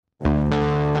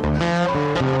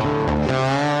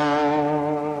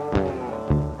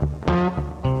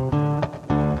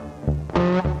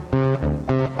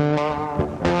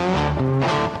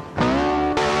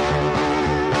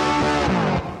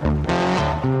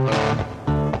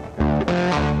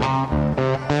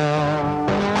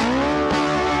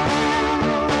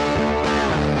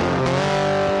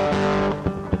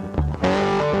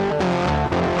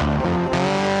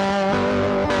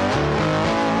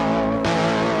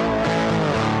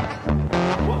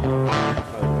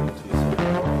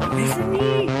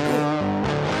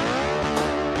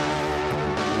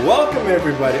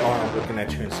everybody. Oh, I'm looking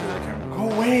at you instead of the camera. Go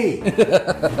away.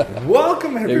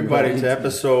 Welcome everybody to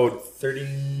episode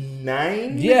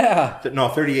 39. Yeah. No,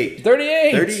 38.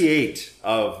 38. 38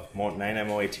 of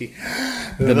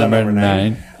 9MOAT. The number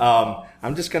 9.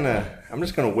 I'm just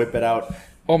gonna whip it out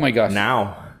Oh my gosh.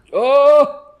 now.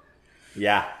 Oh.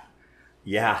 Yeah.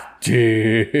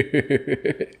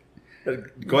 Dude.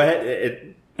 Go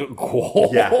ahead. Cool.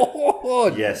 Yeah.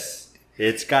 Yes.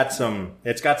 It's got some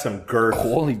girth.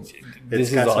 Holy. This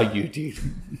is got all some- you, dude.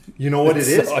 You know what it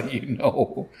That's is? all you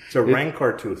know. It's a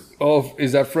Rancor tooth. Oh,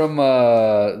 is that from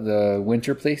the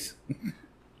Winter Place?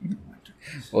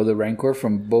 Oh, the Rancor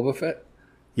from Boba Fett?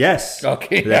 Yes.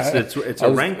 Okay. It's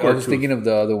a Rancor I was tooth. thinking of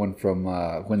the other one from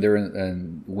when they're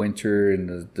in winter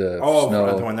and the Oh,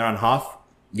 snow. when they're on Hoth?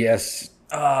 Yes.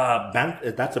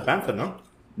 That's a bantha, no?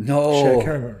 No. Shit, I can't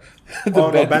remember.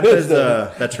 Oh, no, bantha is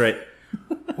the... That's right.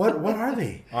 What are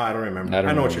they? Oh, I don't remember.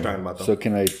 I know what you're talking about, though. So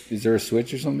is there a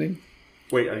switch or something?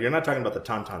 Wait, you're not talking about the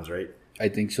Tauntauns, right? I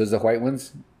think so. Is the white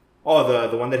ones? Oh,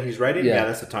 the one that he's riding? Yeah. Yeah,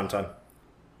 that's a Tauntaun.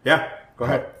 Yeah, go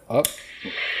ahead. Up.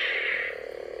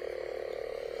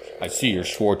 I see your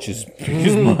Schwartz is big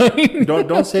as mine.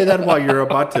 Don't say that while you're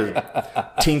about to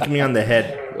tink me on the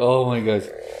head. Oh my gosh.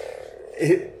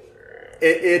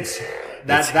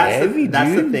 That's heavy, the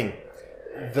dude. thing.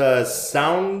 The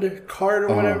sound card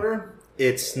or whatever,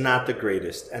 it's not the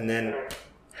greatest. And then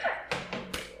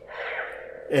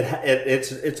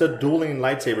it's a dueling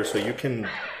lightsaber, so you can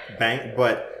bang,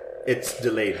 but it's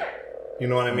delayed. You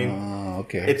know what I mean? Oh,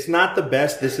 okay. It's not the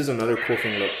best. This is another cool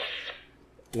thing. Look,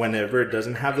 whenever it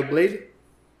doesn't have the blade,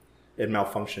 it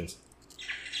malfunctions.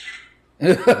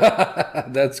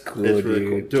 That's cool, It's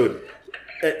really cool, dude.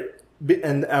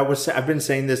 And I've been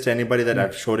saying this to anybody that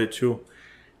I've showed it to.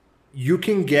 You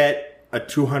can get a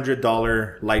 $200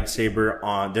 lightsaber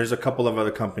on. There's a couple of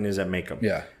other companies that make them.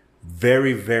 Yeah.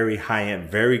 Very, very high end,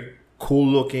 very cool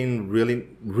looking, really,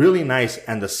 really nice.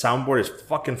 And the soundboard is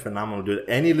fucking phenomenal, dude.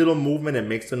 Any little movement, it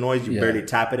makes the noise. You barely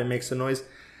tap it, it makes the noise.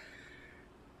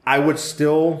 I would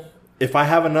still, if I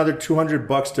have another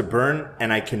 $200 to burn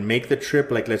and I can make the trip,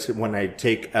 like let's say when I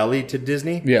take Ellie to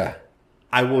Disney, Yeah.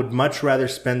 I would much rather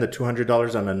spend the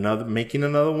 $200 on making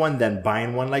another one than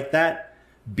buying one like that.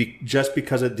 Just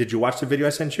because did you watch the video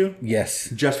I sent you? Yes.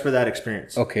 Just for that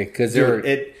experience. Okay, because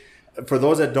For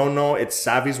those that don't know, it's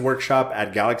Savvy's Workshop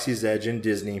at Galaxy's Edge in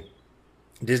Disney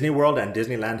World, and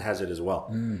Disneyland has it as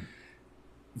well.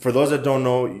 For those that don't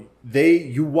know,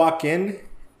 you walk in,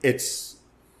 it's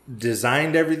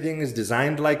designed, everything is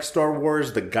designed like Star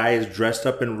Wars. The guy is dressed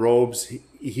up in robes.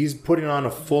 He's putting on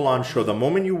a full-on show. The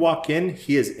moment you walk in,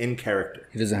 he is in character.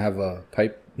 he doesn't have a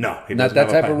pipe. No, he Not doesn't that have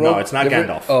a type pipe. of rope. No, it's not Different?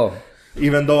 Gandalf. Oh,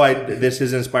 Even though this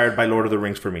is inspired by Lord of the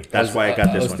Rings for me. That's why I got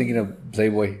this I was one. thinking of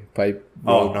Playboy pipe.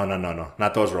 Oh, no.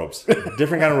 Not those robes.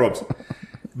 Different kind of robes.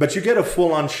 But you get a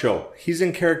full-on show. He's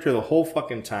in character the whole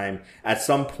fucking time. At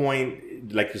some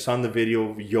point, like you saw in the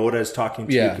video, Yoda is talking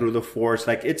to you through the Force.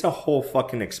 Like, it's a whole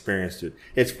fucking experience, dude.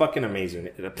 It's fucking amazing.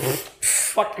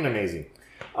 Fucking amazing.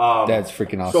 That's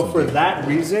freaking awesome. So for dude. that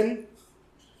reason,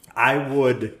 I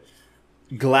would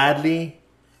gladly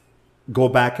go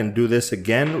back and do this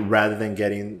again rather than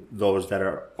getting those that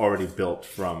are already built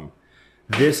from.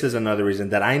 This is another reason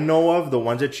that I know of. The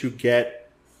ones that you get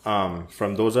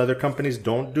from those other companies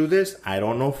don't do this. I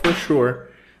don't know for sure.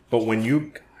 But when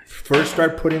you first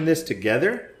start putting this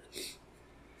together,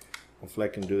 hopefully I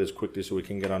can do this quickly so we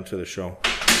can get onto the show.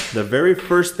 The very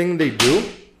first thing they do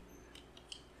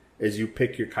is you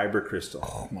pick your kyber crystal.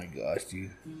 Oh my gosh,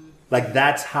 dude. Like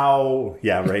that's how,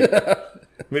 yeah, right.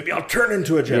 Maybe I'll turn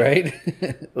into a Jedi.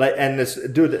 Right? Like, and this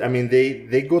dude, I mean,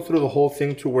 they go through the whole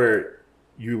thing to where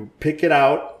you pick it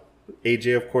out.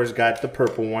 AJ, of course, got the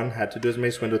purple one. Had to do his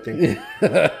Mace Windu thing.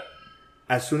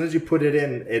 As soon as you put it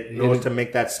in, it knows to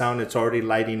make that sound. It's already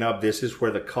lighting up. This is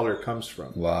where the color comes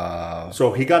from. Wow.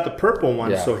 So he got the purple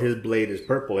one, Yeah. so his blade is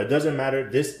purple. It doesn't matter.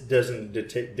 This doesn't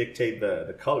dictate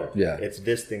the color. Yeah. It's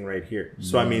this thing right here.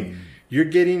 So, I mean, you're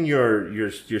getting your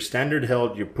standard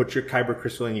held. You put your kyber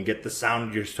crystal in, you get the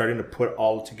sound. You're starting to put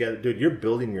all together. Dude, you're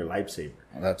building your lightsaber.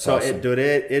 That's so awesome.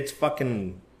 It's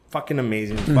fucking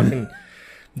amazing. Fucking,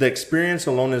 the experience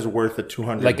alone is worth the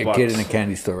 $200. Like a kid in a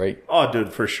candy store, right? Oh,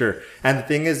 dude, for sure. And the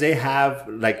thing is, they have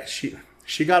like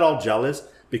she got all jealous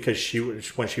because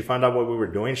when she found out what we were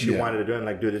doing, she wanted to do it. And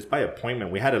like, dude, it's by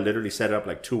appointment. We had to literally set it up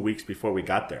like 2 weeks before we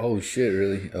got there. Oh shit,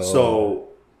 really? Oh. So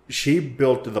she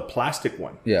built the plastic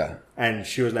one. Yeah. And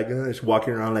she was like, just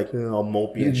walking around like all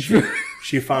mopey and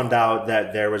she found out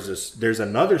that there's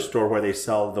another store where they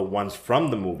sell the ones from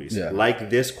the movies,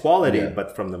 like this quality,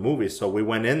 but from the movies. So we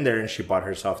went in there and she bought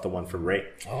herself the one for Rey.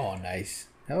 Oh, nice.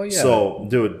 Hell yeah. So,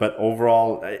 dude, but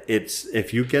overall, it's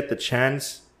if you get the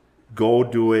chance, go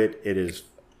do it. It is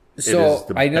So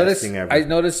the I best noticed. thing ever. I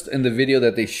noticed in the video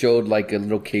that they showed like a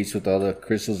little case with all the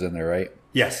crystals in there, right?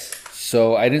 Yes.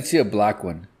 So I didn't see a black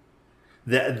one.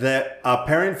 The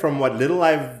apparent from what little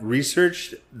I've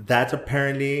researched, that's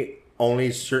apparently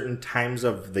only certain times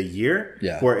of the year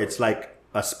where it's like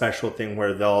a special thing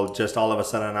where they'll just all of a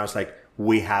sudden announce like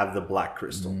we have the black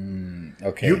crystal.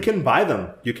 Okay. You can buy them.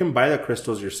 You can buy the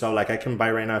crystals yourself. Like I can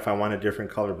buy right now if I want a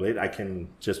different color blade, I can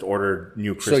just order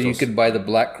new crystals. So you can buy the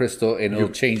black crystal and it'll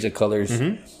change the colors.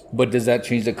 Mm-hmm. But does that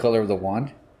change the color of the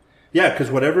wand? Yeah,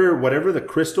 because whatever the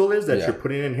crystal is that you're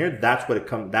putting in here, that's what it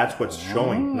comes. That's what's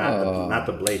showing, not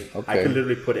the blade. Okay. I could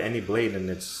literally put any blade, and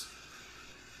it's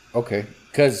okay.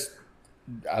 Because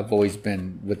I've always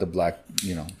been with the black,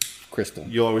 crystal.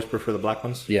 You always prefer the black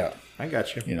ones. Yeah, I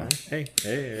got you. Hey,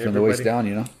 from the waist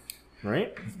down,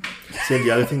 right? See,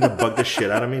 the other thing that bugged the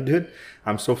shit out of me, dude.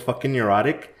 I'm so fucking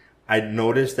neurotic. I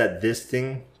noticed that this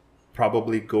thing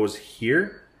probably goes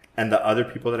here, and the other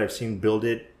people that I've seen build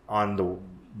it on the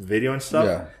video and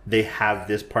stuff, they have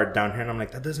this part down here, and I'm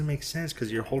like, that doesn't make sense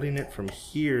because you're holding it from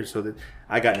here. So that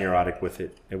I got neurotic with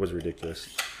it. It was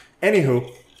ridiculous.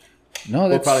 Anywho, no,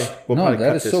 that's we'll probably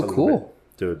that is so cool,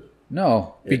 dude.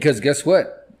 No, because guess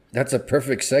what? That's a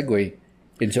perfect segue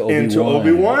into Obi-Wan. Into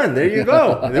Obi-Wan. There you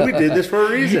go. And then we did this for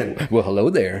a reason. Well, hello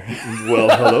there.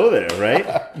 Right?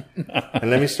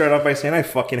 And let me start off by saying I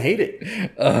fucking hate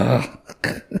it.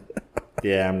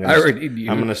 Yeah, I'm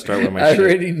gonna start with my shit. I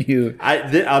already knew.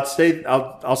 I'll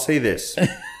say this,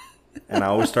 and I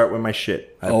always start with my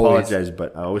shit. I apologize,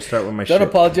 but I always start with my shit. Don't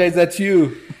apologize. That's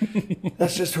you.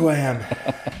 That's just who I am.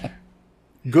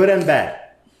 Good and bad.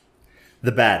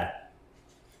 The bad.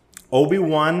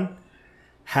 Obi-Wan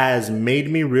has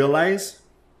made me realize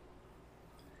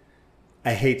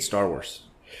I hate Star Wars.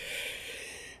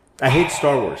 I hate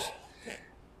Star Wars.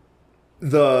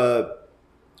 The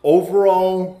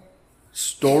overall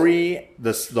story,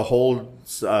 the whole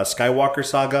Skywalker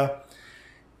saga,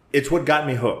 it's what got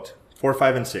me hooked. 4,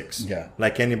 5, and 6. Yeah.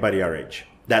 Like anybody our age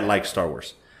that likes Star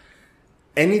Wars.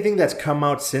 Anything that's come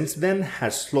out since then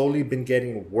has slowly been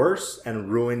getting worse and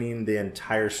ruining the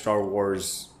entire Star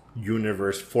Wars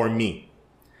universe for me.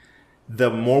 The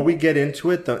more we get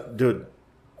into it, dude,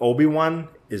 Obi-Wan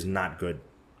is not good.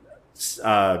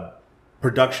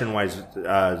 Production-wise,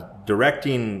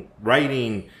 directing,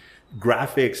 writing,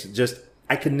 graphics, just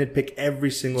I could nitpick every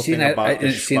single thing about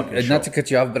this fucking show. Not to cut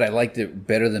you off, but I liked it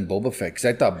better than Boba Fett because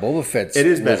I thought Boba Fett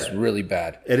was really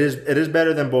bad. It is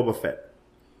better than Boba Fett.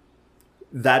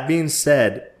 That being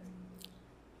said,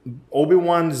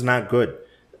 Obi-Wan is not good.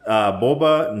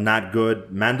 Boba, not good.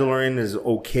 Mandalorian is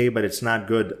okay, but it's not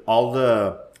good. All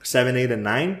the 7, 8, and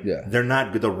 9, they're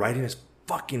not good. The writing is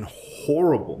fucking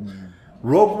horrible.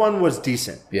 Rogue One was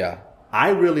decent. Yeah. I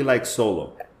really like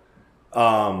Solo.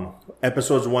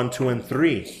 Episodes 1, 2, and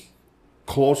 3.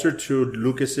 Closer to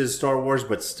Lucas's Star Wars,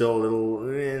 but still a little,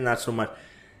 not so much.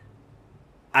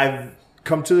 I've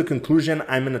come to the conclusion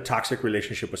I'm in a toxic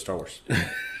relationship with Star Wars.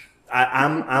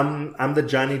 I'm the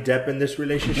Johnny Depp in this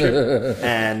relationship,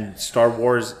 and Star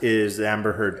Wars is the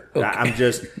Amber Heard.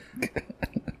 Okay.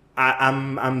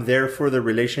 I'm there for the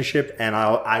relationship, and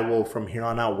I will from here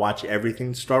on out watch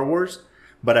everything Star Wars.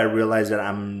 But I realize that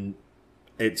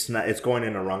it's going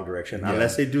in the wrong direction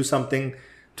unless they do something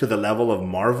to the level of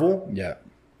Marvel. Yeah.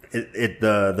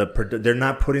 They're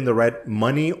not putting the right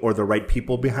money or the right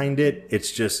people behind it.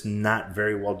 It's just not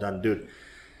very well done, dude.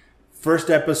 First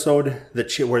episode,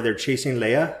 where they're chasing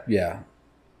Leia. Yeah.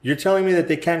 You're telling me that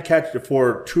they can't catch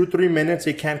for 2-3 minutes.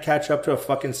 They can't catch up to a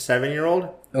fucking 7-year-old.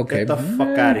 Okay, get the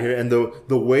fuck out of here. And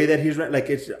the way that he's like,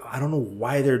 I don't know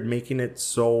why they're making it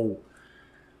so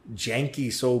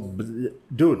janky.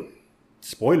 Dude,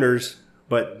 spoilers,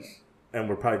 and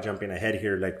we're probably jumping ahead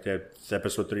here. Like that's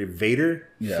episode 3, Vader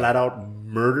flat out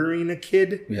murdering a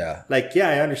kid. Yeah. Like,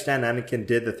 I understand Anakin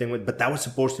did the thing but that was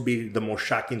supposed to be the most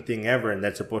shocking thing ever. And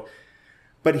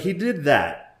but he did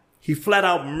that. He flat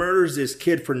out murders this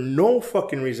kid for no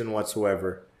fucking reason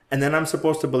whatsoever. And then I'm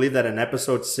supposed to believe that in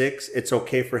episode 6, it's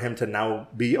okay for him to now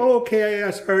be,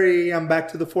 sorry, I'm back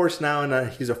to the Force now.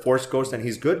 And he's a Force ghost and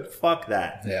he's good. Fuck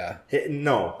that. Yeah.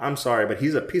 No, I'm sorry, but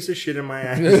he's a piece of shit in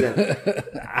my eyes. And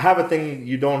I have a thing,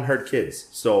 you don't hurt kids.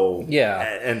 So, yeah.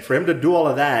 And for him to do all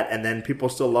of that and then people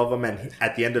still love him. And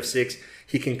at the end of 6,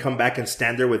 he can come back and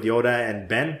stand there with Yoda and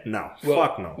Ben. No,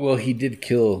 fuck no. Well, he did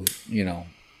kill,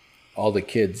 all the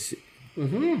kids,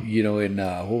 in,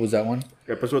 what was that one?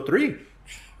 Episode 3.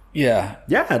 Yeah.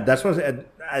 Yeah, that's what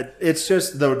it's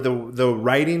just the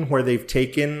writing where they've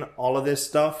taken all of this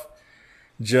stuff.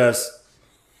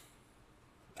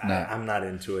 I'm not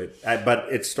into it. But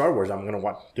it's Star Wars. I'm gonna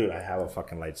watch. Dude, I have a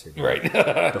fucking lightsaber. Right.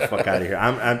 The fuck out of here.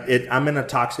 I'm in a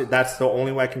toxic. That's the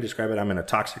only way I can describe it. I'm in a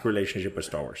toxic relationship with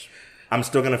Star Wars. I'm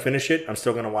still gonna finish it. I'm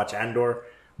still gonna watch Andor.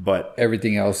 But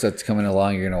Everything else that's coming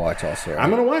along, you're gonna watch also. Right? I'm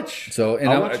gonna watch. So and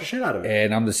I'll watch the shit out of it.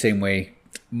 And I'm the same way.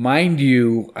 Mind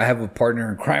you, I have a partner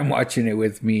in crime watching it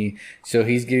with me, so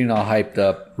he's getting all hyped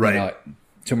up. Right. You know,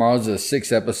 tomorrow's the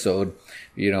 6th episode.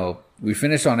 You know, we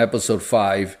finished on episode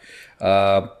 5.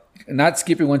 Not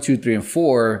skipping 1, 2, 3, and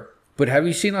 4. But have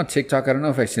you seen on TikTok? I don't know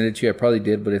if I sent it to you. I probably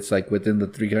did, but it's like within the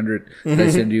 300 that I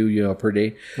send you, per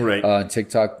day. Right. On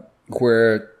TikTok,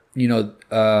 where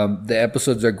the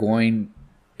episodes are going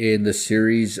in the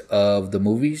series of the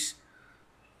movies.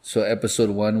 So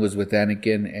episode 1 was with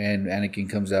Anakin, and Anakin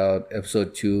comes out.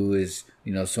 Episode 2 is,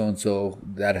 so and so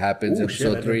that happens. Ooh,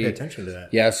 Episode shit, 3, I didn't pay attention to that.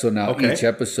 yeah. So now Okay. each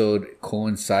episode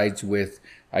coincides with,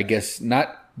 I guess,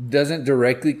 doesn't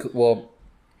directly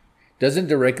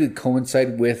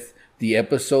coincide with the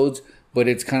episodes, but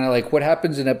it's kind of like what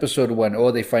happens in episode 1.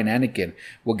 Oh, they find Anakin.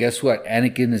 Well, guess what?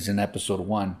 Anakin is in episode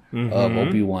 1 of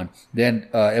Obi-Wan. Then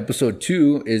episode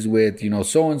 2 is with,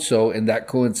 so-and-so, and that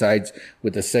coincides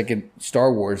with the second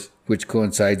Star Wars, which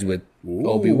coincides with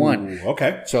Obi-Wan.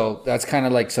 Okay. So that's kind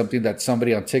of like something that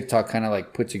somebody on TikTok kind of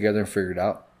like put together and figured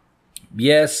out.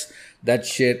 Yes, that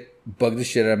shit bugged the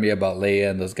shit out of me about Leia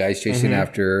and those guys chasing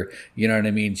after her. You know what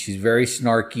I mean? She's very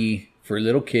snarky for a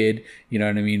little kid. You know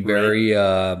what I mean? Very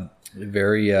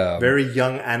Very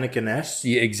young Anakin-esque.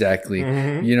 yeah, exactly.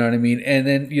 You know what I mean? And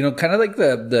then, kind of like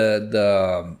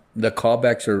the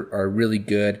callbacks are really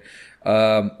good.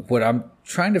 What I'm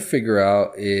trying to figure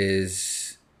out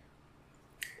is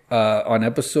on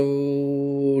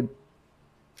episode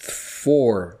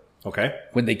 4, Okay.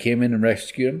 when they came in and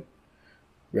rescued him,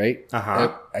 right?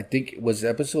 Uh-huh. I think it was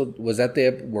episode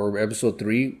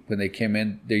 3 when they came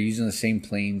in. They're using the same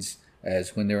planes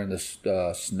as when they're on the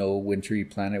snow wintry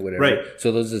planet, whatever. Right.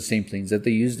 So those are the same planes that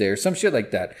they use there. Some shit like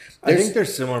that. I think they're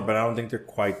similar, but I don't think they're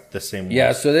quite the same ones.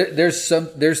 Yeah, so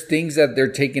there's things that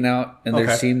they're taking out, and they're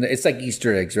Okay. seeing it's like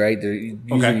Easter eggs, right? They're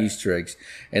using Okay. Easter eggs,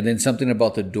 and then something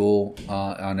about the duel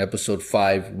on episode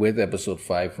 5 with episode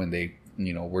 5 when they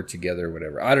were together or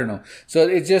whatever. I don't know. So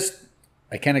it's just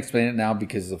I can't explain it now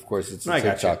because of course it's No, I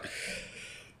got TikTok.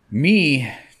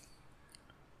 Me,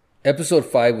 episode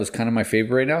 5 was kind of my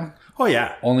favorite right now, Oh,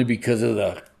 yeah. only because of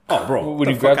the Oh, bro. when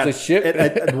the he grabs fuck the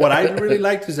ship. What I really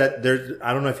liked is that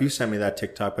I don't know if you sent me that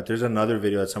TikTok, but there's another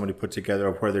video that somebody put together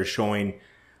of where they're showing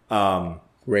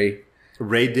Ray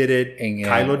Ray did it, and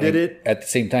Kylo did and it. at the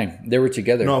same time. They were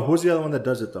together. No, who's the other one that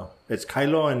does it, though? It's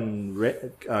Kylo and Ray,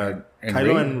 And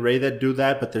Kylo Ray? and Ray that do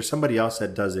that, but there's somebody else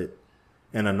that does it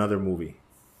in another movie.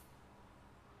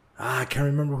 I can't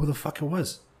remember who the fuck it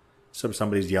was.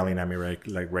 Somebody's yelling at me right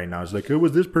now. It's like, it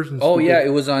was this person. Oh stupid. yeah, it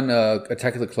was on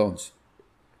Attack of the Clones.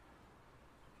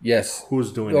 Yes.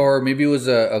 Who's doing it? Or maybe it was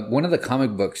one of the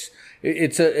comic books.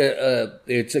 It's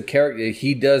a character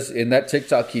he does in that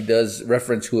TikTok. He does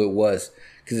reference who it was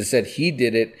because it said he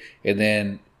did it, and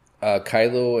then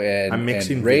Kylo I'm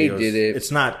mixing and Ray videos. did it.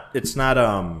 It's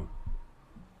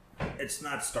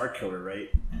not Star Killer, right?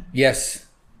 Yes,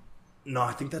 No,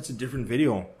 I think that's a different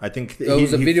video. I think it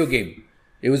was a video game.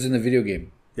 It was in the video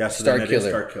game. Yeah, so Star then it is Killer.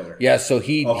 Star Killer. Yeah, so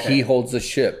he Okay. holds the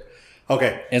ship.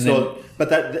 Okay, And so but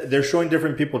they're showing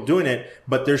different people doing it,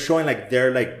 but they're showing like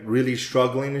they're like really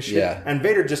struggling and shit. Yeah. And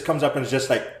Vader just comes up and is just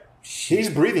like he's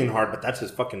breathing hard, but that's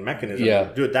his fucking mechanism. Yeah.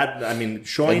 Dude,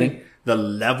 showing And then- the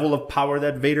level of power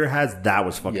that Vader has, that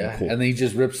was fucking Yeah, cool. and then he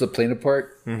just rips the plane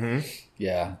apart. Mm-hmm.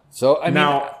 Yeah. So I mean,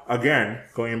 Now, again,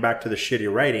 going back to the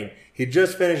shitty writing, he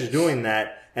just finished doing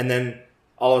that, and then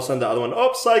all of a sudden the other one,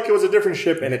 oh, psych, it was a different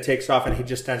ship, and it takes off, and he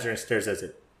just stands there and stares at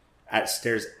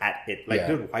it. Like, Yeah.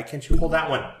 dude, why can't you hold that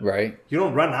one? right? You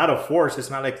don't run out of force. It's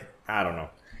not like, I don't know.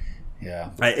 Yeah.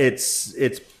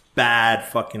 It's bad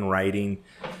fucking writing,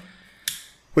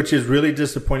 which is really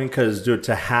disappointing because, dude,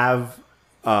 to have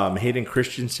Hayden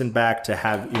Christensen back, to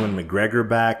have Ewan McGregor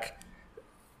back,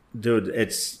 dude,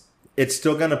 it's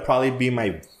still gonna probably be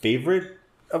my favorite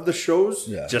of the shows,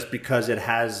 Yeah. just because it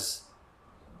has.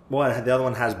 Well, the other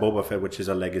one has Boba Fett, which is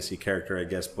a legacy character, I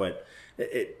guess, but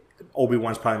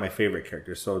Obi-Wan's probably my favorite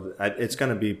character, so it's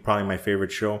gonna be probably my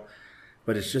favorite show.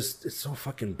 But it's so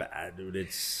fucking bad, dude.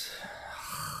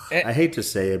 I hate to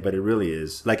say it, but it really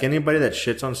is. Like anybody that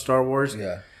shits on Star Wars,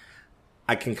 Yeah.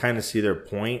 I can kind of see their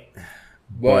point.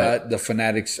 Well, the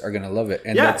fanatics are gonna love it,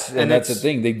 and Yeah, that's and the it's-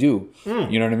 thing they do.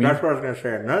 You know what I mean? That's what I was gonna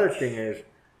say. Another thing is,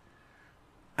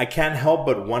 I can't help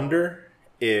but wonder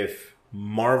if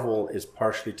Marvel is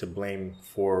partially to blame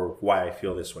for why I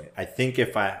feel this way. I think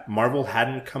if Marvel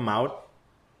hadn't come out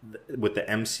with the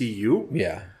MCU.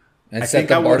 Yeah. And I set think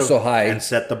the I bar would've- so high. and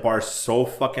set the bar so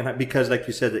fucking high because, like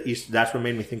you said, that's what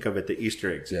made me think of it. The Easter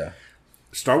eggs. Yeah.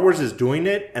 Star Wars is doing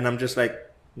it, and I'm just like,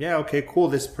 yeah, okay, cool.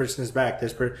 This person is back.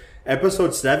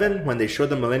 Episode 7, when they showed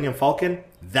the Millennium Falcon,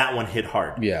 that one hit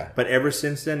hard. Yeah. But ever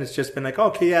since then, it's just been like,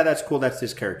 okay, yeah, that's cool. That's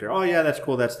this character. Oh yeah, that's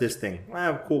cool. That's this thing.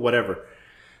 Cool, whatever.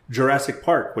 Jurassic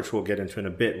Park, which we'll get into in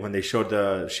a bit, when they showed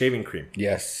the shaving cream.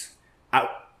 Yes.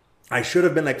 I should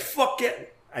have been like, fuck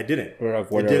it. I didn't. Or like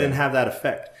It whatever. didn't have that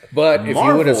effect. But if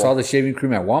you would have saw the shaving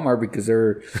cream at Walmart because they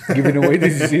were giving away,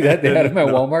 did you see that? They had them at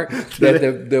Walmart.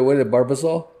 The what is it,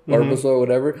 Barbasol? Barbasol or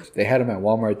whatever. They had them at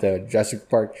Walmart, the Jurassic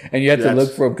Park. And you had to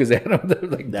look for them because they had them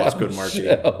like That's good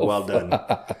marketing. Well done.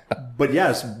 But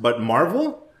yes, but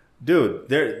Marvel, dude,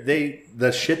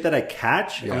 the shit that I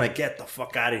catch, I'm like, get the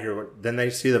fuck out of here. Then they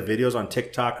see the videos on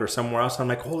TikTok or somewhere else. I'm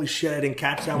like, holy shit, I didn't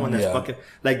catch that one. That's fucking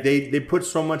like they put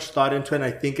so much thought into it. And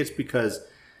I think it's because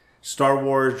Star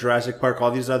Wars, Jurassic Park,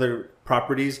 all these other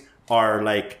properties are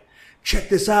like, check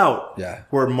this out. Yeah.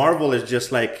 Where Marvel is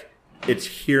just like, it's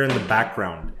here in the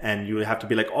background, and you have to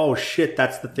be like, oh shit,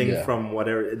 that's the thing from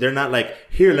whatever. They're not like,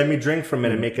 here, let me drink from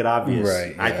it and make it obvious.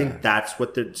 Right. I think that's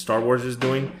what the Star Wars is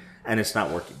doing, and it's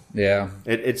not working. Yeah.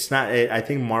 It's not. I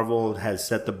think Marvel has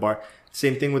set the bar.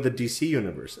 Same thing with the DC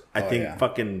universe. I think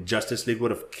fucking Justice League would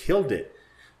have killed it,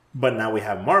 but now we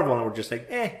have Marvel, and we're just like,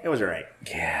 it was alright.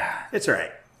 Yeah. It's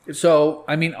alright. So,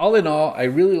 I mean, all in all, I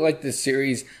really like this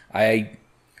series. I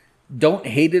don't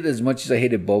hate it as much as I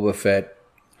hated Boba Fett.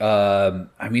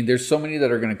 I mean, there's so many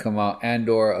that are going to come out.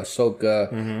 Andor,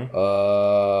 Ahsoka.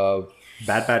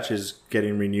 Bad Batch is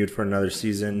getting renewed for another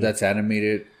season. That's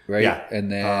animated, right? Yeah.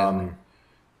 And then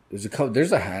there's a couple.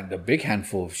 There's a big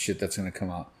handful of shit that's going to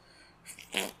come out.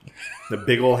 The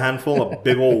big old handful, a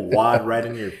big old wad right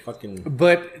in your fucking.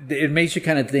 But it makes you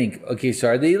kind of think, okay, so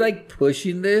are they like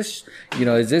pushing this? You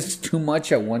know, is this too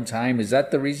much at one time? Is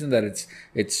that the reason that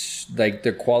it's like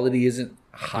their quality isn't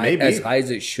as high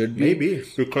as it should be? Maybe,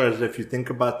 because if you think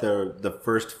about the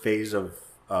first phase of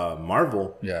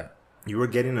Marvel, you were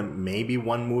getting maybe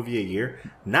one movie a year.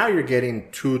 Now you're getting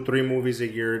 2-3 movies a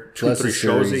year, Plus 2-3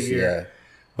 shows a year. Yeah.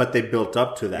 But they built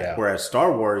up to that. Yeah. Whereas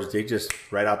Star Wars, they just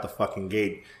right out the fucking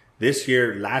gate. Last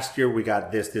year we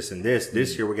got this, and this.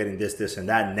 This year we're getting this, and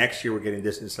that. Next year we're getting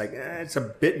this. And it's like, it's a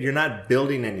bit, you're not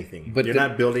building anything. But you're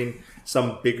not building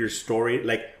some bigger story.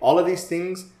 Like all of these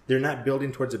things, they're not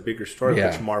building towards a bigger story,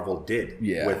 which Marvel did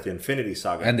with the Infinity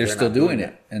Saga. And they're still doing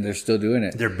it. And they're still doing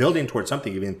it. They're building towards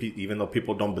something, even though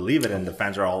people don't believe it, and the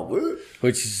fans are all. Woo.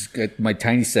 Which is my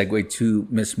tiny segue to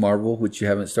Miss Marvel, which you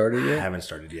haven't started yet. I haven't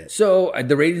started yet. So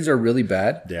the ratings are really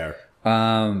bad. They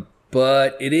are.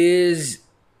 But it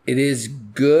is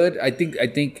good. I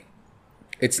think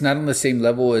it's not on the same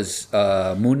level as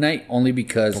Moon Knight, only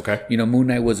because Moon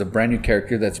Knight was a brand new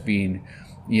character that's being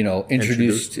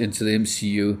introduced into the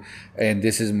MCU, and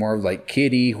this is more of like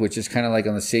Kitty, which is kind of like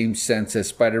on the same sense as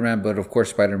Spider-Man, but of course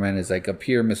Spider-Man is like up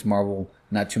here. Miss Marvel,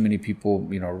 not too many people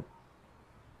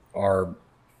are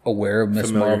aware of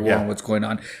Miss Marvel and what's going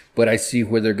on, but I see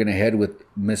where they're going to head with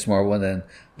Miss Marvel, and then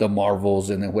the Marvels,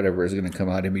 and then whatever is going to come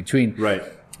out in between. Right.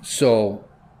 So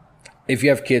if you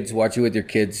have kids, watch it with your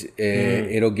kids.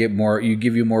 It'll give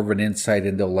you more of an insight,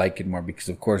 and they'll like it more because,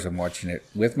 of course, I'm watching it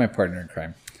with my partner in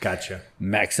crime. Gotcha.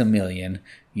 Maximilian,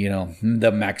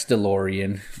 the Max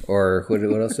DeLorean, or what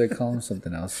else do I call him?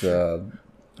 Something else.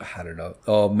 I don't know.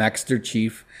 Oh, Maxter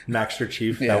Chief. Maxter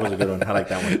Chief. That was a good one. I like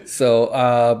that one.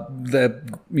 So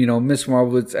Miss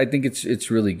Marvel, I think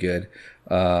it's really good.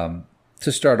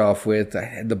 To start off with,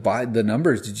 the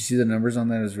numbers. Did you see the numbers on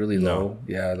that? Is really low.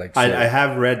 Yeah, I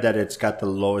have read that it's got the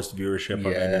lowest viewership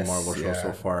of any Marvel show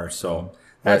so far. So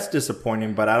that's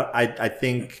disappointing. But I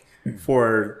think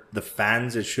for the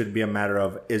fans, it should be a matter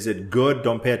of, is it good?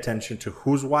 Don't pay attention to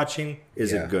who's watching.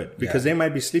 Is it good? Because they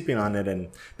might be sleeping on it, and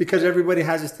because everybody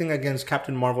has this thing against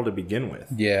Captain Marvel to begin with.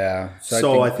 Yeah.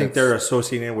 So I think they're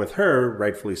associating it with her,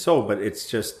 rightfully so. But it's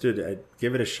just, dude,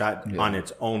 give it a shot on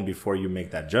its own before you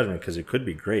make that judgment, because it could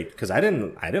be great. Because I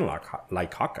didn't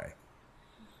like Hawkeye.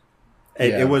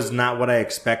 It was not what I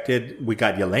expected. We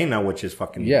got Yelena, which is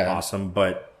fucking awesome,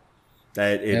 but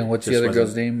and what's the other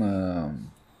girl's name?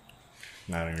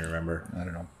 I don't even remember. I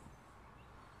don't know.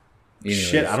 Anyways.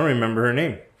 Shit, I don't remember her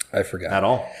name. I forgot. At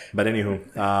all. But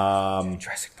anywho.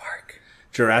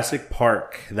 Jurassic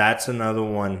Park. That's another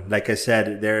one. Like I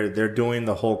said, they're doing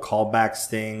the whole callbacks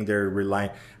thing. They're relying.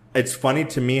 It's funny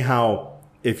to me how,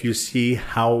 if you see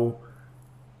how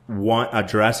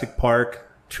Jurassic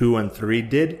Park 2 and 3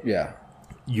 did,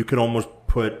 you could almost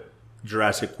put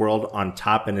Jurassic World on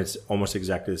top, and it's almost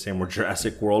exactly the same, where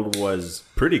Jurassic World was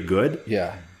pretty good.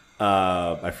 Yeah.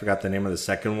 I forgot the name of the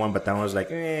second one, but that one was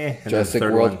like, eh. And Jurassic the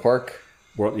third World one, Park.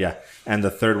 Yeah. And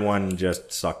the third one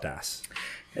just sucked ass.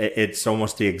 It's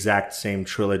almost the exact same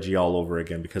trilogy all over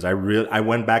again because I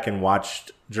went back and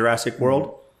watched Jurassic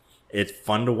World. It's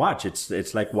fun to watch.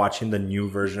 It's like watching the new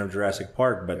version of Jurassic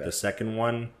Park, but the second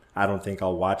one I don't think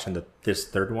I'll watch, and this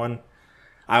third one,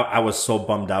 I was so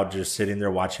bummed out just sitting there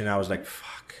watching. I was like,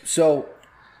 fuck. So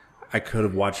I could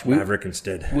have watched Maverick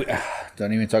instead.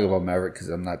 Don't even talk about Maverick because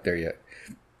I'm not there yet.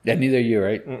 Yeah, neither are you,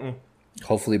 right? Mm-mm.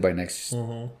 Hopefully by next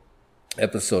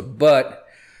episode. But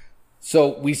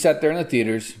so we sat there in the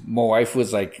theaters. My wife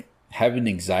was like having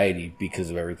anxiety because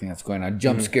of everything that's going on.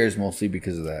 Jump scares mostly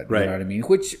because of that. Right. You know what I mean?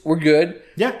 Which were good.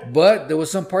 Yeah. But there was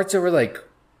some parts that were like,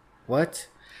 what?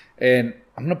 And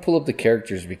I'm going to pull up the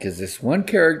characters because this one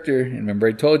character, and remember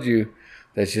I told you,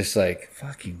 that's just like,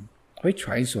 fucking, why are you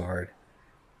trying so hard?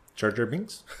 Jar Jar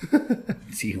Binks?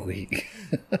 See, wait.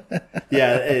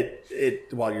 Yeah, it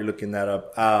while you're looking that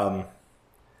up,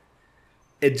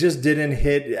 it just didn't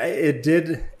hit.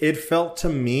 It felt to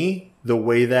me the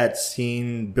way that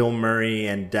seeing Bill Murray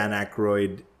and Dan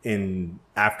Aykroyd in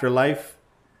Afterlife,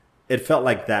 it felt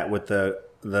like that with the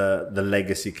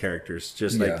legacy characters.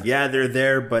 Just like, yeah, they're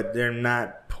there, but they're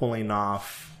not pulling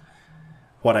off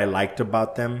what I liked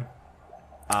about them.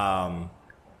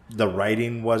 The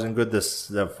writing wasn't good.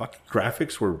 The fucking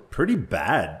graphics were pretty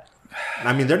bad.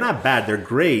 I mean, they're not bad. They're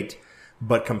great.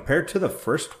 But compared to the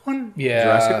first one,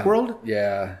 Jurassic World,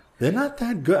 they're not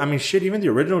that good. I mean, shit, even the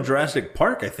original Jurassic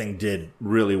Park, I think, did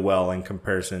really well in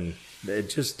comparison. It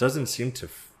just doesn't seem to...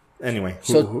 Anyway.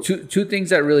 Two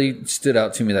things that really stood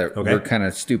out to me that were kind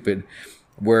of stupid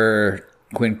were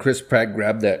when Chris Pratt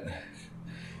grabbed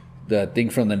the thing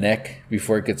from the neck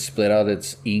before it could split out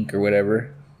its ink or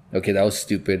whatever. Okay, that was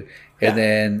stupid. Yeah. And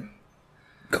then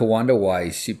Kawanda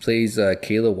Wise, she plays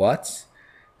Kayla Watts,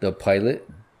 the pilot.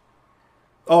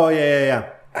 Oh,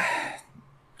 yeah.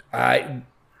 I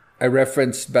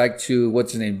referenced back to,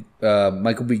 what's his name?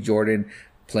 Michael B. Jordan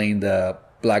playing the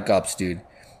Black Ops dude.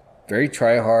 Very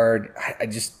try hard. I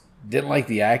just didn't like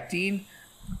the acting.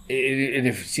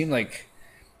 It seemed like,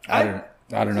 I don't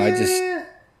know. Yeah.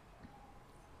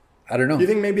 I don't know. Do you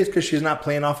think maybe it's because she's not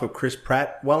playing off of Chris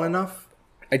Pratt well enough?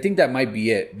 I think that might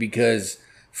be it because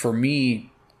for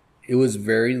me, it was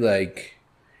very like,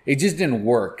 it just didn't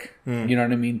work. You know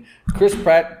what I mean? Chris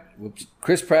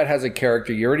Pratt has a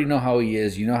character. You already know how he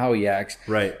is. You know how he acts.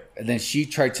 Right. And then she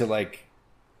tried to like,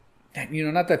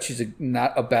 not that she's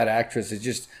not a bad actress. It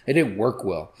didn't work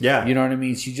well. Yeah. You know what I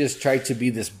mean? She just tried to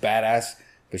be this badass,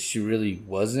 but she really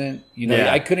wasn't.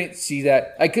 I couldn't see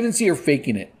that. I couldn't see her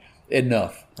faking it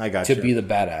enough to be the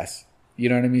badass. You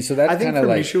know what I mean? So that's kind of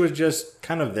like, me, she was just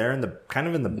kind of there in the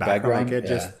background. Like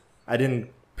I didn't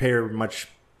pay her much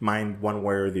mind one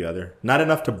way or the other. Not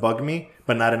enough to bug me,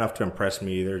 but not enough to impress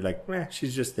me either. Like,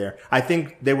 she's just there. I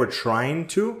think they were trying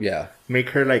to make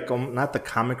her like, not the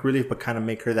comic relief, but kind of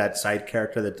make her that side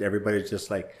character that everybody's just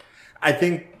like. I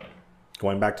think,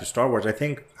 going back to Star Wars, I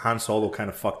think Han Solo kind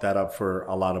of fucked that up for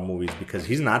a lot of movies because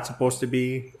he's not supposed to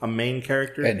be a main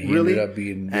character. And he ended up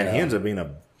being, he ends up being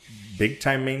a big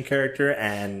time main character.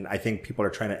 And I think people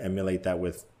are trying to emulate that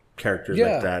with characters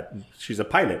like that. She's a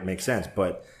pilot, makes sense,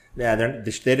 but. Yeah, they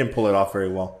didn't pull it off very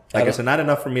well. Like I said, not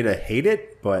enough for me to hate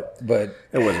it, but it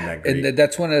wasn't that great. And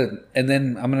that's and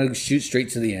then I'm gonna shoot straight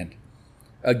to the end.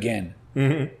 Again,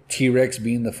 T-Rex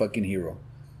being the fucking hero.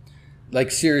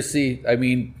 Like like I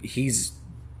mean, he's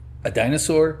a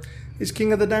dinosaur. He's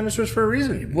king of the dinosaurs for a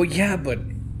reason. Well, yeah, but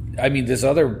I mean, this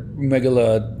other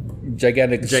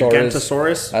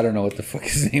Gigantosaurus. I don't know what the fuck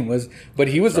his name was, but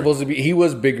he was supposed to be. He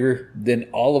was bigger than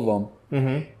all of them.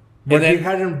 Mm-hmm. But he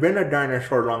hadn't been a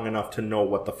dinosaur long enough to know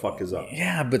what the fuck is up.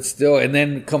 Yeah, but still. And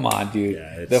then, come on, dude.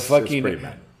 Yeah, the fucking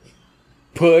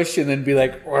push and then be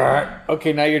like,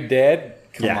 okay, now you're dead.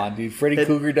 Come on, dude. Freddy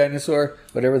Krueger dinosaur,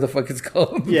 whatever the fuck it's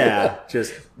called. Yeah,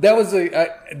 just... That was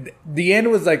the end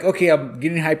was like, okay, I'm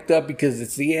getting hyped up because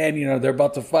it's the end. They're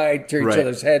about to fight, tear each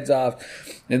other's heads off.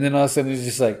 And then all of a sudden it's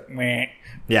just like, meh.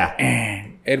 Yeah.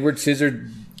 Edward Scissor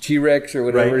T-Rex or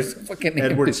whatever his fucking name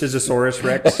Edward Scissorsaurus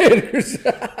Rex.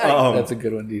 That's a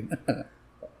good one, dude.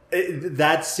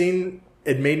 That scene,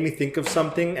 it made me think of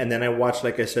something. And then I watched,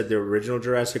 like I said, the original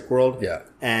Jurassic World. Yeah.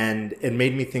 And it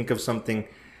made me think of something.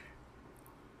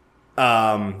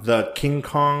 The King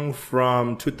Kong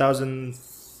from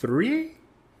 2003?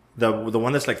 The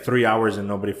one that's like 3 hours and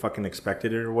nobody fucking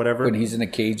expected it or whatever. When he's in a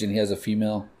cage and he has a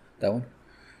female. That one?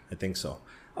 I think so.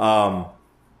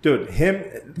 Dude,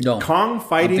 Kong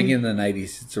fighting... I'm thinking in the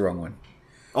 90s. It's the wrong one.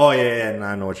 Oh, yeah. No,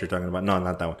 I know what you're talking about. No,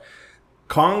 not that one.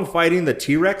 Kong fighting the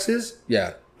T-Rexes?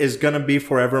 Yeah. is gonna be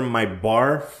forever my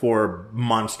bar for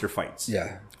monster fights.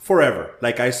 Yeah. Forever.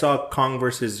 Like I saw Kong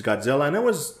versus Godzilla, and it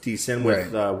was decent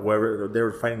with Right. whoever they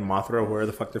were fighting, Mothra, whoever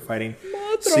the fuck they're fighting.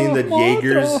 Mothra, Seeing the Mothra.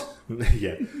 Jaegers,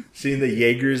 yeah, seeing the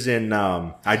Jaegers in.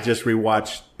 I just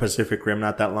rewatched Pacific Rim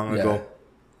not that long Yeah. ago.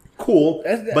 Cool,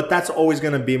 That's- but that's always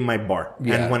gonna be my bar.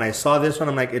 Yeah. And when I saw this one,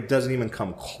 I'm like, it doesn't even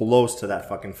come close to that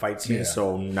fucking fight scene. Yeah.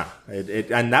 So nah,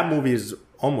 and that movie is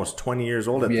almost 20 years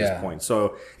old at Yeah. this point.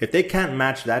 So if they can't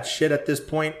match that shit at this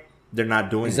point, they're not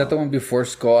doing. Is that the one before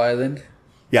Skull Island?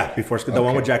 Yeah, before the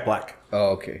one with Jack Black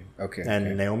Oh, okay. Okay.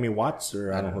 and Naomi Watts,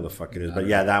 or I don't know who the fuck it is, but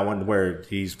yeah, that one where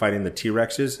he's fighting the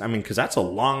T-Rexes. I mean, because that's a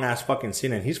long ass fucking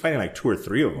scene, and he's fighting like 2 or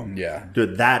 3 of them. Yeah.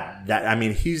 Dude, that I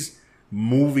mean, he's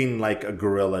moving like a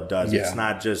gorilla does. Yeah. It's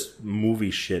not just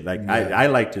movie shit. Like I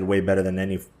liked it way better than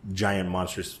any giant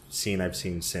monster scene I've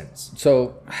seen since.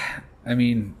 So, I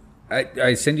mean,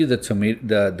 I send you the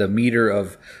tomato, the meter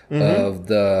of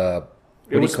the.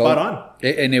 It was spot on.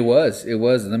 And it was.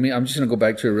 I'm just gonna go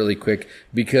back to it really quick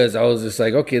because I was just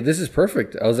like, okay, this is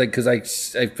perfect. I was like, because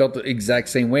I felt the exact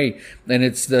same way, and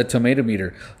it's the tomato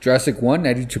meter. Jurassic 1,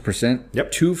 92%.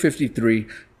 Yep. 253,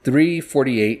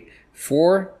 348,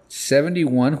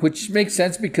 471, which makes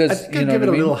sense because I think you I'd know give what it I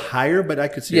a mean? little higher, but I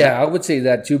could see Yeah, that. I would say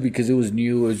that too because it was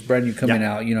new. It was brand new coming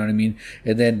Yeah. out. You know what I mean?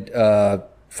 And then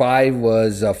 5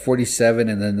 was 47,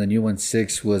 and then the new one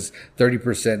 6 was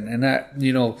 30%. And that,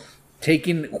 you know,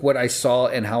 taking what I saw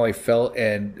and how I felt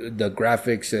and the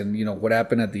graphics and you know what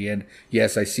happened at the end,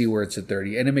 yes, I see where it's at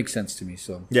 30, and it makes sense to me.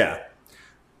 So Yeah.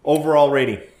 Overall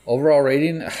rating. overall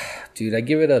rating, dude, I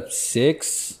give it a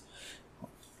 6.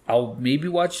 I'll maybe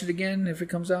watch it again if it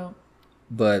comes out,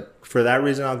 but For that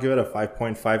reason, I'll give it a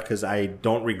 5.5 because I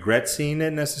don't regret seeing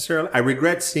it necessarily. I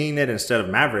regret seeing it instead of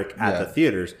Maverick at Yeah. the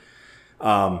theaters.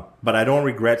 But I don't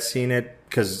regret seeing it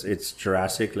because it's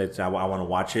Jurassic. I want to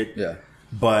watch it. yeah.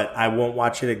 But I won't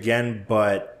watch it again.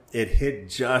 But it hit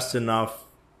just enough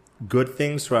good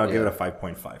things, so I'll give it a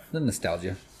 5.5. The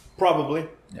nostalgia. Probably.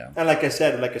 Yeah. And like I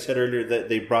said earlier, that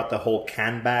they brought the whole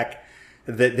can back.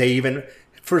 That they even,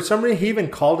 for some reason, he even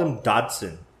called him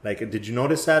Dodson. Like, did you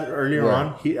notice that earlier Where?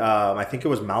 on? He, I think it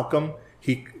was Malcolm.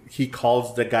 He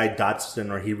calls the guy Dodson,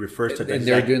 or he refers to. And he's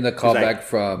they were like- doing the he's callback like,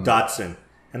 from- Dodson.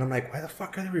 And I'm like, why the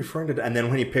fuck are they referring to? And then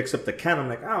when he picks up the can, I'm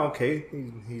like, oh, okay,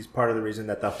 he's part of the reason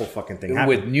that whole fucking thing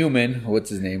happened. With Newman, what's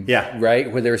his name? Yeah. Right?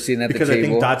 Where they were sitting at Because the I table.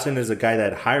 think Dodson is the guy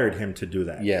that hired him to do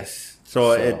that. Yes.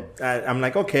 So I'm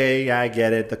like, okay, yeah, I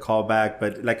get it, the callback,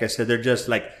 but like I said, they're just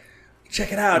like,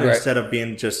 check it out, Right. instead of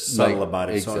being just subtle Like, about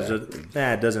it. So it's just,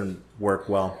 it doesn't work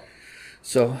well.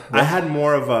 So I had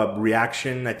more of a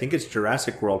reaction. I think it's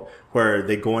Jurassic World where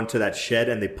they go into that shed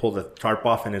and they pull the tarp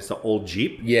off, and it's the old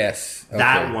Jeep. yes.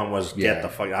 That Okay. one was Yeah. get the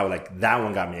fuck. I was like, that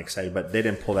one got me excited, but they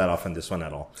didn't pull that off in this one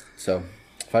at all. So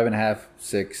 5.5,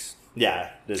 6. Yeah,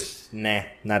 just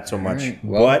not so much. right,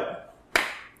 well- But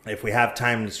if we have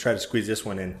time, let's try to squeeze this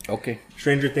one in. Okay.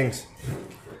 Stranger Things.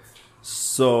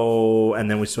 So, and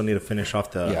then we still need to finish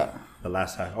off the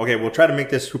last half. Okay, we'll try to make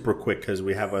this super quick because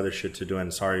we have other shit to do.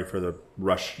 And sorry for the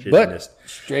rush. But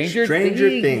Stranger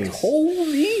Things.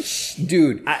 Holy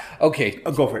dude. Okay.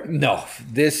 Go for it. No,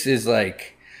 this is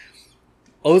like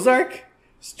Ozark,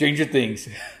 Stranger Things.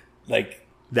 Like,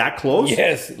 That close?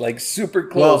 yes, like super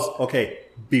close. Well, okay.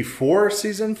 Before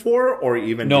season 4 or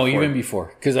even No, before? even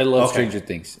before, because I love Okay. Stranger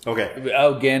Things. Okay.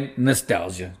 Again,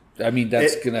 nostalgia. I mean,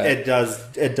 that's It, gonna. it does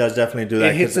definitely do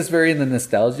that. It hits 'cause us very in the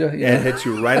nostalgia. Yeah. it hits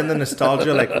you right in the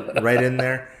nostalgia, like right in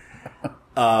there.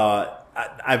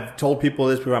 I've told people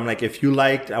this before. I'm like, if you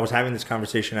liked, I was having this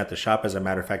conversation at the shop, as a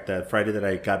matter of fact, that Friday that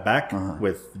I got back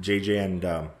with JJ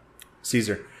and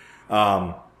Caesar.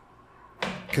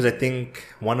 Because I think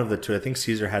one of the two, I think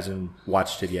Caesar hasn't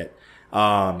watched it yet.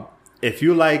 If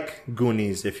you like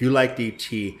Goonies, if you like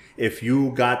E.T., if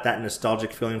you got that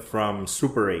nostalgic feeling from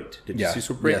Super 8, did you Yeah. see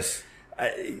Super 8? Yes.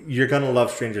 You're gonna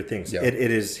love Stranger Things. Yeah. It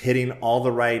is hitting all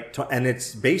the right, and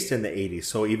it's based in the '80s,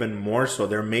 so even more so.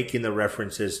 They're making the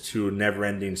references to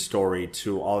Neverending Story,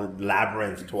 to all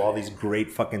Labyrinth, to all these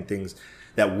great fucking things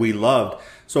that we loved.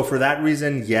 So for that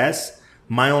reason, yes.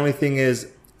 My only thing is,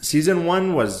 season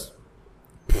 1 was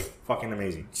fucking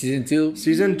amazing. Season 2.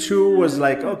 Season 2 was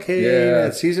like, okay. Yeah.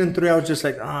 Season 3, I was just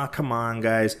like, come on,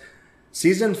 guys.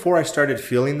 Season 4, I started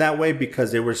feeling that way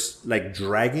because they were like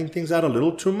dragging things out a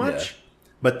little too much. Yeah.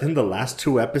 But then the last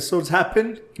 2 episodes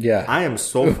happened. Yeah. I am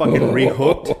so fucking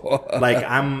rehooked. Like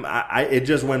it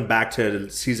just went back to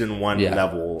season 1 Yeah.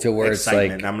 level To where it's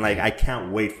excitement. like- I'm like, I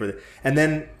can't wait for it. And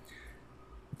then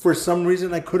for some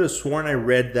reason, I could have sworn I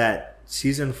read that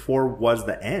season 4 was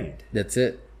the end. That's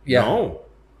it. Yeah. No.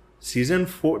 season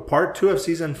 4, part 2 of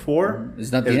season 4 Is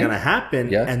is not the going end? to happen,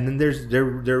 Yeah. and then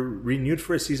they're renewed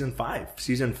for a season 5.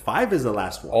 Season 5 is the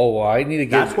last one. Oh, well, I need to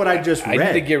get. That's what I just I need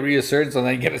read. to get reassurance on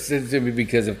that. Get a send to me,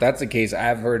 because if that's the case,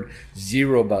 I've heard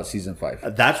zero about season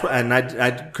 5. That's what, and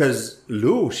I because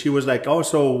Lou, she was like, "Oh,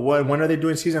 so when are they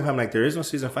doing season 5?" I'm like, "There is no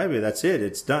season 5 yet. That's it.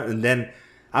 It's done." And then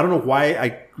I don't know why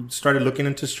I started looking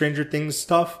into Stranger Things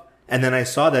stuff, and then I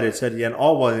saw that it said, "Yeah, and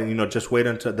oh well, just wait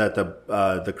until that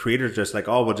the creators just like,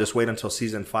 oh, well, just wait until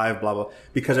season 5, blah blah."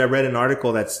 Because I read an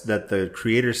article that the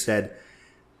creator said,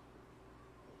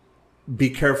 "Be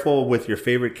careful with your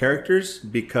favorite characters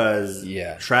because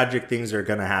tragic things are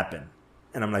gonna happen."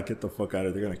 And I'm like, "Get the fuck out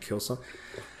of here! They're gonna kill some."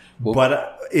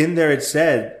 But in there it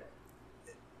said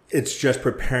it's just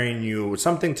preparing you,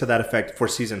 something to that effect, for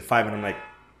season 5. And I'm like,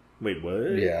 wait,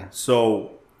 what? Yeah.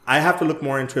 So I have to look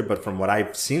more into it. But from what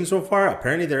I've seen so far,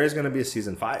 apparently there is going to be a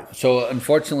season 5. So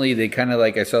unfortunately, they kind of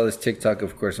like, I saw this TikTok.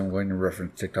 Of course, I'm going to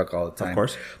reference TikTok all the time. Of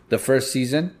course. The first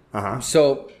season.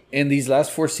 So in these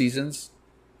last 4 seasons,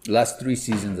 last 3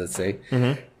 seasons, let's say,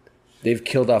 they've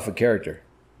killed off a character,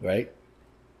 right?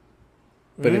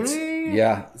 But it's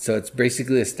so it's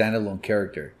basically a standalone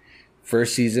character.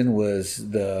 First season was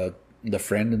the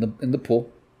friend in the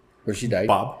pool where she died.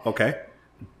 Bob. Okay.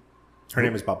 Her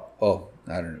name is Bob. Oh,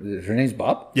 I don't know. Her name's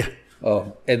Bob? Yeah.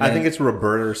 Oh, and then, I think it's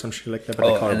Roberta or some shit like that. But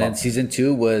they call her and Bob. then season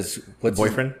 2 was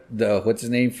boyfriend? What's his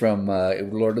name from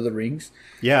Lord of the Rings?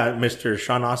 Yeah, Mr.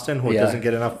 Sean Austin, who Yeah. doesn't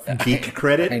get enough geek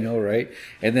credit. I know, right?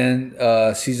 And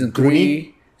then season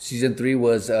 3. Season 3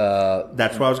 was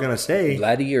That's what I was gonna say.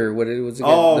 Vladdy, or what it was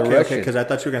again? Oh, the okay, Russian. Because I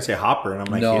thought you were gonna say Hopper, and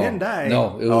I'm like, No, he didn't die.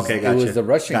 No, it was, okay, it gotcha. was the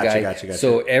Russian guy. Gotcha.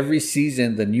 So every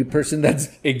season, the new person that's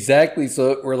exactly,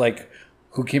 so we're like,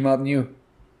 who came out new?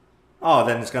 Oh,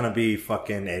 then it's gonna be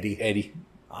fucking Eddie. Eddie.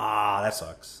 Ah, that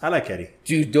sucks. I like Eddie.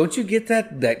 Dude, don't you get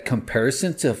that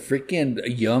comparison to freaking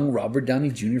young Robert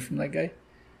Downey Jr. from that guy?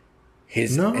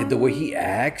 The way he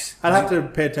acts. I'd have to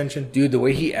pay attention. Dude, the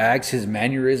way he acts, his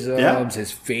mannerisms, Yeah.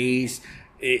 his face.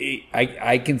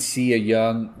 I can see a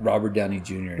young Robert Downey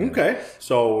Jr. in him. Okay,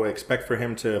 so expect for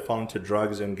him to fall into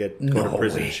drugs and go to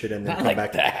prison and shit, and then Not come like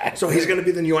back. that. So he's gonna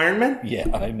be the new Iron Man. Yeah,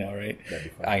 I know, right?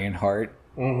 Ironheart.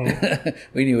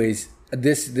 Anyways,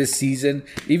 this season,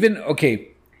 even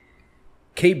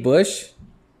Kate Bush,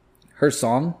 her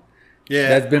song,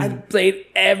 that's been played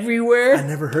everywhere. I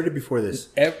never heard it before this.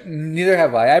 Neither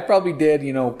have I. I probably did,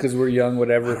 because we're young,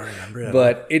 whatever. I don't remember it.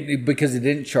 But because it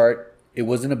didn't chart, it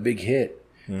wasn't a big hit.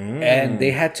 And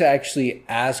they had to actually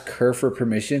ask her for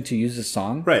permission to use the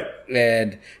song. Right.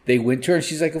 And they went to her and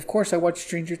she's like, of course, I watch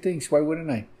Stranger Things. Why wouldn't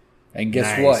I? And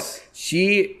guess Nice. what?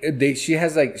 She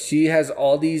has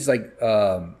all these I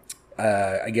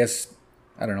guess,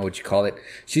 I don't know what you call it.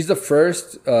 She's the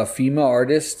first female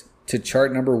artist to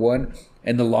chart #1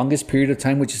 in the longest period of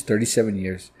time, which is 37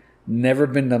 years. Never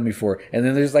been done before. And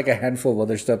then there's like a handful of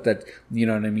other stuff that, you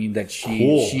know what I mean, that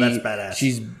Cool. That's badass.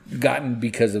 she's gotten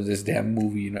because of this damn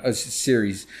movie, a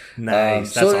series.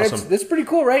 Nice. So That's awesome. that's pretty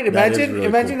cool, right? That is Imagine really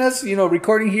imagine cool. us,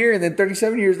 recording here, and then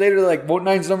 37 years later, like, Vote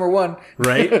 9's #1.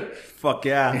 Right? Fuck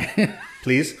yeah.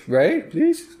 Please. Right?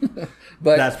 Please.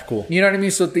 But That's cool. You know what I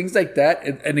mean? So things like that,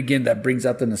 and again, that brings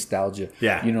out the nostalgia.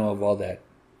 Yeah. Of all that.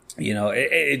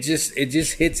 It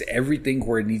just hits everything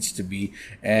where it needs to be.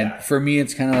 And for me,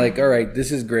 it's kind of like, all right,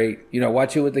 this is great.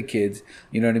 Watch it with the kids.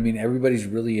 You know what I mean? Everybody's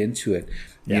really into it.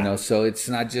 Yeah. So it's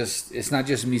not just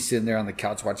me sitting there on the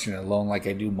couch watching it alone like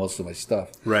I do most of my stuff.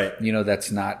 Right.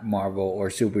 That's not Marvel or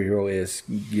superhero is,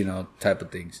 type of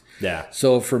things. Yeah.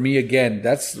 So for me, again,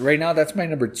 that's my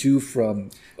 #2 from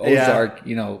Ozark,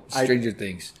 Stranger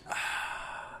Things.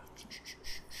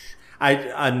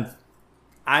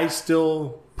 I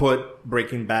still put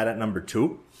Breaking Bad at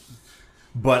 #2,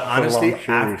 but honestly,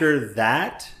 after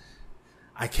that,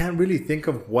 I can't really think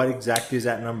of what exactly is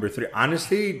at #3.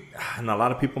 Honestly, and a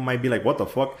lot of people might be like, "What the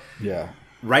fuck?" Yeah.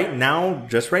 Right now,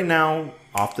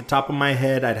 off the top of my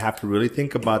head, I'd have to really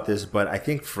think about this, but I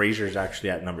think Frasier is actually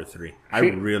at #3. I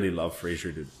really love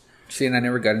Frasier, dude. See, and I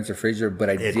never got into Frasier, but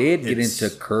I did get into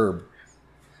Curb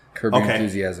Your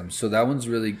Enthusiasm. So that one's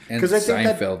really, and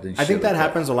Seinfeld and shit. I think that like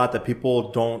happens a lot, that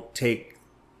people don't take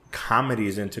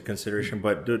comedies into consideration,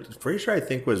 but dude, Frasier I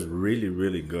think was really,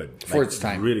 really good for its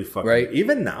time. Really fucking right? Good.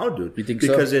 Even now, dude. You think so?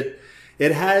 Because it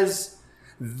has,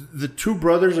 the two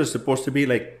brothers are supposed to be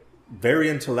like very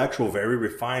intellectual, very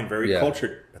refined, very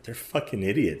cultured, but they're fucking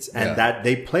idiots, and that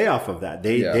they play off of that.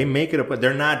 They make it up, but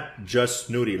they're not just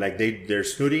snooty. Like they're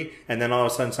snooty, and then all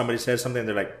of a sudden somebody says something,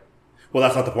 they're like, well,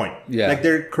 that's not the point. Yeah. Like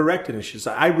they're corrected and shit.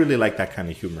 So I really like that kind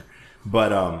of humor.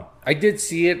 But I did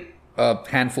see it a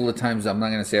handful of times. I'm not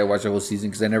gonna say I watched the whole season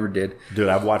because I never did. Dude,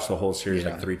 I've watched the whole series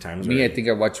like 3 times. Me, already. I think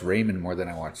I watched Raymond more than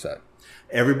I watched that.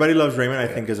 Everybody Loves Raymond, I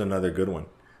think, is another good one.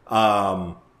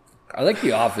 I like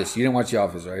The Office. You didn't watch The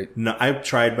Office, right? No, I've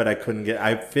tried, but I couldn't get.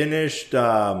 I finished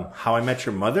How I Met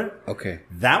Your Mother. Okay.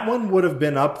 That one would have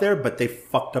been up there, but they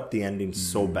fucked up the ending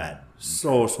so bad,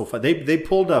 so fun. They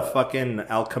pulled a fucking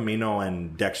El Camino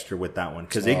and Dexter with that one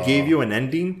because they gave you an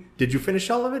ending. Did you finish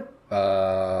all of it?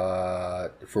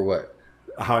 For what?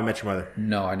 How I Met Your Mother.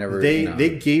 No, I never.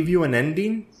 They gave you an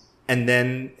ending, and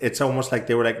then it's almost like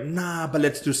they were like, nah, but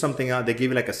let's do something else. They gave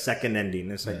you like a second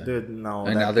ending. It's like, dude, no.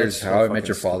 And now there's How I Met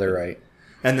Your Father, stupid. right?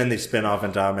 And then they spin off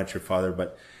into How I Met Your Father.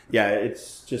 But yeah,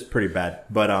 it's just pretty bad.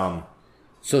 But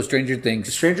So Stranger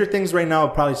Things. Stranger Things right now,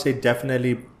 I'd probably say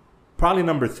probably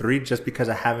number 3, just because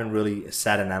I haven't really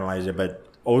sat and analyzed it. But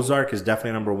Ozark is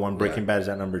definitely number 1. Breaking Bad is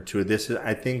at number 2. This is,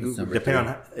 I think, depending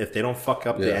on if they don't fuck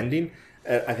up the ending,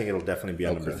 I think it'll definitely be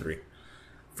at number 3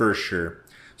 for sure.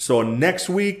 So next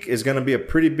week is going to be a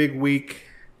pretty big week.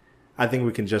 I think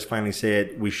we can just finally say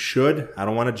it. We should. I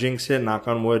don't want to jinx it. Knock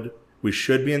on wood. We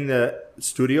should be in the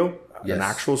studio, an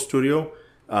actual studio.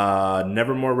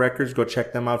 Nevermore Records. Go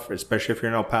check them out, especially if you're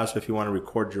in El Paso. If you want to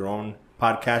record your own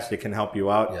podcast, they can help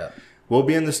you out. Yeah. We'll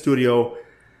be in the studio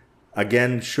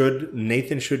again.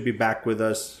 Nathan should be back with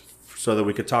us so that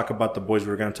we could talk about the boys. We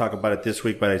were going to talk about it this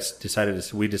week, but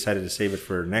we decided to save it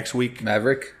for next week.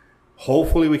 Maverick.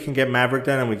 Hopefully we can get Maverick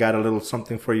done, and we got a little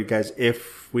something for you guys.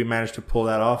 If we manage to pull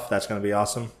that off, that's going to be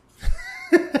awesome.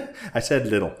 I said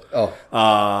little. Oh.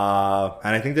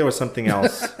 And I think there was something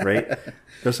else, right?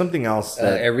 There's something else.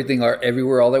 That Everything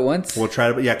Everywhere All at Once. we'll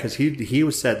try to, because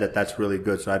he said that that's really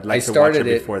good. So I'd like to watch it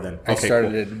before then. I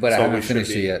started it, but I haven't we should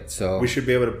finished it yet. So we should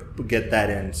be able to get that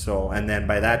in. So, and then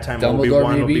by that time, Dumbledore,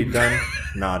 Obi-Wan will be maybe? done.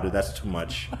 Nah, dude, that's too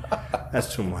much.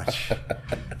 That's too much.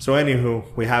 So, anywho,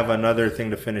 we have another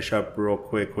thing to finish up real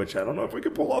quick, which I don't know if we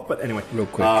can pull off, but anyway, Real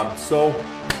quick. So,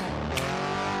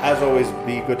 as always,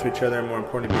 be good to each other, and more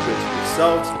importantly, be good to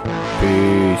yourselves.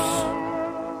 peace.